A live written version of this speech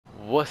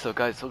What's up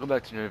guys, welcome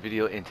back to another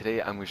video, and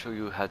today I'm going to show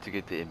you how to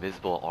get the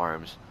invisible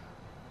arms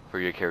for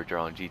your character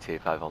on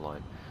GTA 5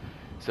 Online.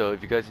 So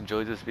if you guys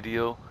enjoyed this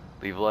video,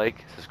 leave a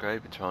like,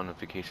 subscribe, and turn on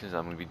notifications.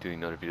 I'm going to be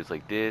doing other videos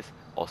like this,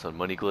 also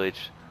money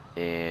glitch,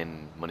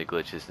 and money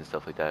glitches and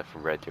stuff like that for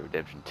Red Dead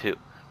Redemption 2.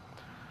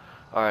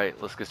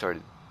 Alright, let's get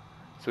started.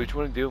 So what you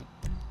want to do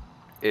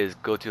is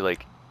go to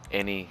like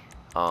any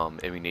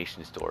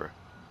ammunition store,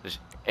 just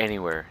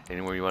anywhere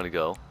you want to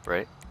go,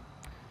 right?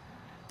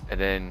 And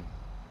then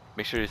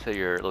make sure to set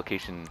your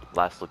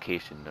last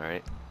location,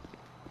 alright?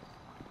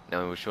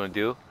 Now what you want to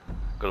do,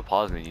 go to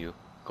pause menu,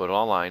 go to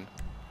online,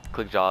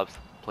 click jobs,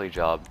 play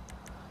job,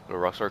 go to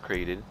Rockstar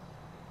Created,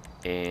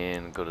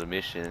 and go to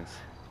missions,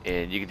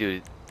 and you can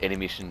do any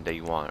mission that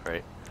you want,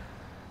 right?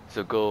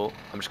 So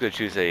I'm just going to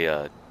choose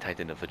a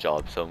Titan of a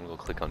job, so I'm going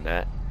to click on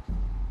that.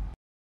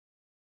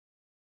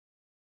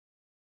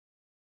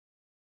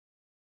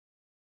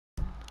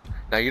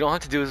 Now you don't have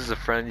to do this as a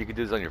friend, you can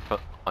do this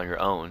on your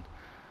own.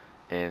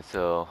 And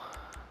so,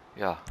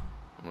 yeah,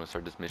 I'm going to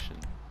start this mission.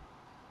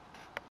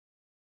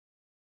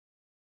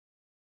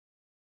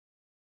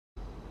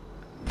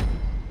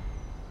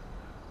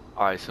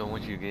 Alright, so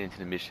once you get into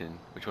the mission,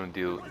 what you want to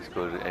do is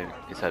go to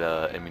inside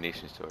a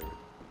ammunition store.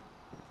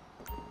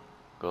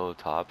 Go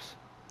to tops.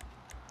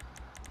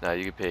 Now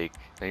you can pick.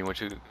 Now what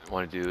you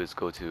want to do is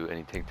go to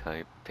any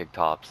tank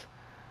tops,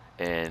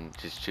 and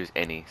just choose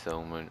any.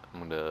 So I'm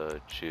gonna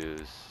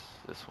choose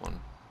this one.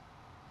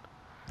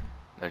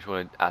 Now if you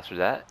want to, after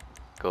that,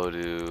 go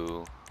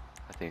to,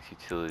 I think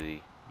it's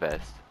utility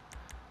vest.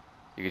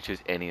 You can choose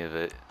any of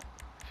it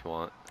if you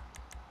want,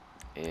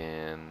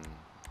 and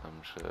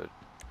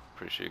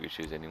pretty sure you can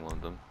choose any one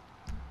of them.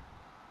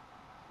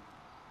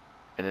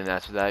 And then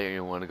after that,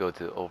 you want to go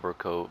to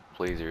overcoat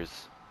blazers,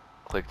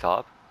 click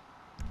top,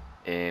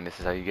 and this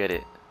is how you get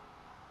it.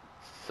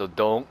 So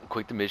don't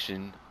quit the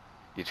mission,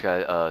 you just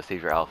gotta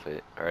save your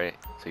outfit, alright?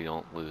 So you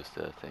don't lose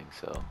the thing.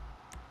 So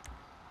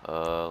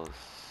let's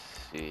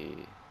see,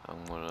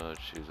 I'm gonna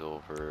choose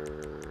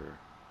over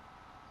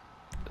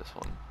this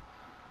one.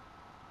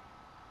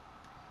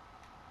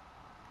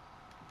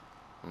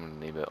 I'm gonna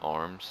name it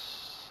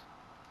arms.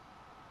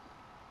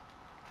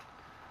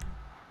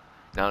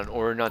 Now in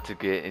order not to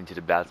get into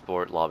the bad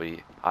sport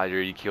lobby,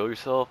 either you kill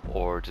yourself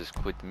or just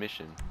quit the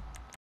mission.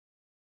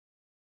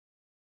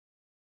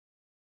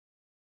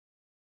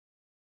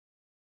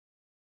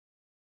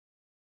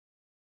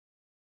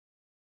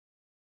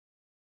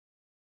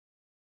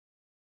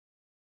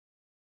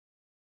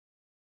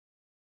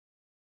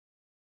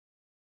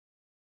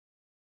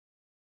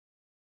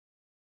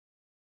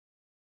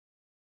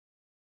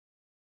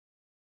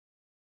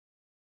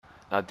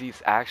 Now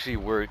these actually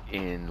work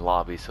in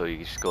lobby, so you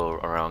can just go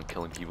around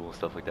killing people and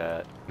stuff like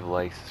that. Leave a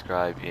like,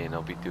 subscribe, and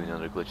I'll be doing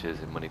other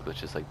glitches and money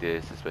glitches like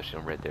this, especially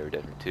on Red Dead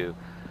Redemption 2.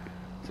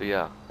 So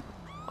yeah,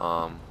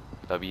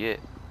 that'll be it,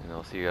 and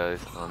I'll see you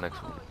guys on the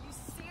next one.